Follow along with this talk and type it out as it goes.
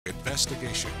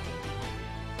investigation.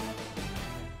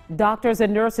 Doctors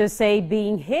and nurses say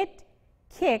being hit,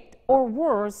 kicked, or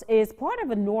worse is part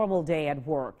of a normal day at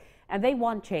work, and they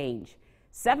want change.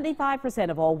 75%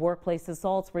 of all workplace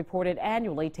assaults reported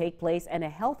annually take place in a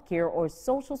healthcare or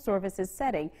social services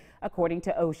setting, according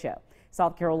to OSHA.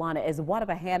 South Carolina is one of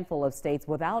a handful of states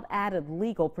without added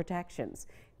legal protections.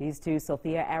 News 2's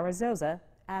Sophia Arizosa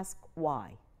asked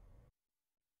why.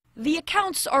 The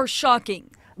accounts are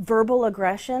shocking. Verbal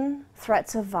aggression,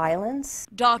 threats of violence.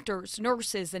 Doctors,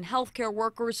 nurses, and healthcare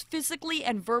workers physically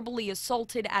and verbally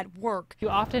assaulted at work. You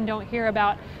often don't hear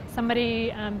about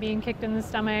somebody being kicked in the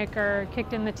stomach or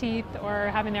kicked in the teeth or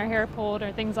having their hair pulled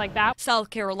or things like that. South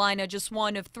Carolina, just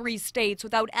one of 3 states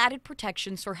without added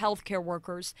protections for healthcare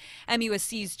workers.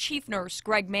 MUSC's chief nurse,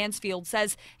 Greg Mansfield,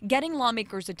 says getting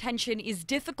lawmakers' attention is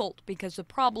difficult because the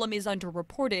problem is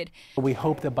underreported. We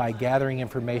hope that by gathering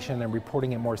information and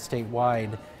reporting it more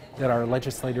statewide, that our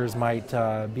legislators might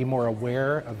be more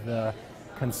aware of the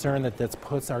concern that this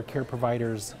puts our care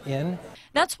providers in.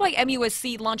 That's why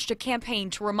MUSC launched a campaign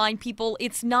to remind people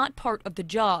it's not part of the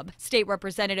job. State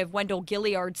Representative Wendell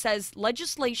Gilliard says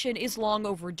legislation is long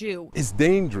overdue. It's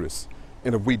dangerous,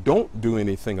 and if we don't do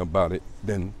anything about it,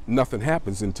 then nothing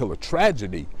happens until a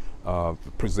tragedy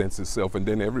presents itself, and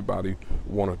then everybody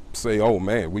want to say, oh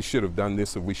man, we should have done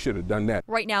this or we should have done that.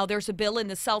 Right now there's a bill in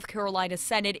the South Carolina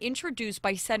Senate introduced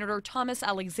by Senator Thomas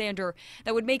Alexander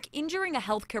that would make injuring a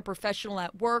healthcare professional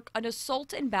at work an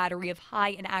assault and battery of high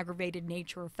and aggravated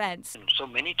nature offense. And so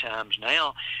many times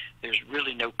now there's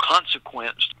really no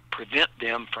consequence to prevent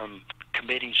them from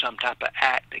committing some type of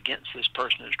act against this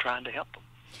person who's trying to help them.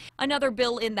 Another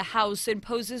bill in the House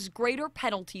imposes greater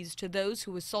penalties to those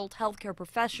who assault healthcare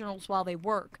professionals while they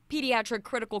work. Pediatric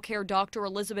critical care doctor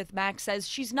Elizabeth Mack says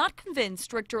she's not convinced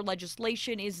stricter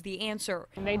legislation is the answer.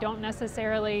 They don't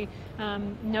necessarily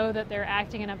know that they're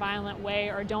acting in a violent way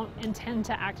or don't intend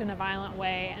to act in a violent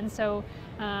way. And so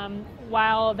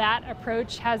while that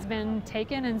approach has been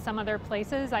taken in some other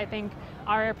places, I think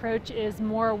our approach is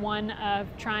more one of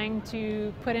trying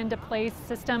to put into place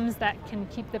systems that can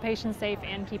keep the patient safe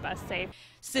and keep us safe.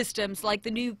 Systems like the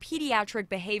new Pediatric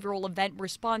Behavioral Event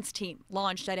Response Team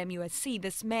launched at MUSC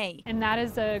this May. And that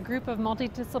is a group of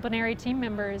multidisciplinary team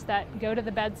members that go to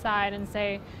the bedside and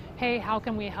say, hey, how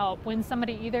can we help? When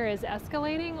somebody either is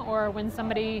escalating or when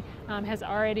somebody has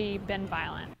already been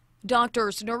violent.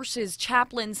 Doctors, nurses,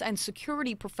 chaplains, and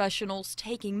security professionals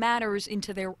taking matters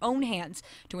into their own hands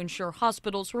to ensure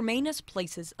hospitals remain as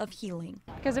places of healing.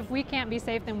 Because if we can't be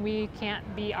safe, then we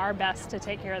can't be our best to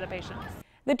take care of the patients.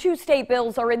 The 2 state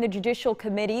bills are in the Judicial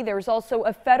Committee. There's also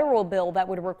a federal bill that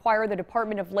would require the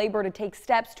Department of Labor to take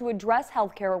steps to address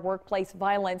healthcare workplace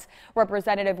violence.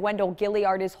 Representative Wendell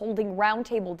Gilliard is holding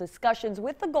roundtable discussions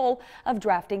with the goal of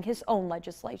drafting his own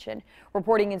legislation.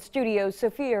 Reporting in studio,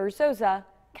 Sophia Arizosa,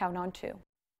 Count on 2.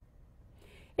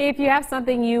 If you have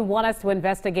something you want us to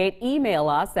investigate, email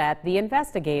us at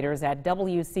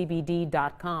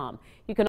theinvestigators@wcbd.com. You can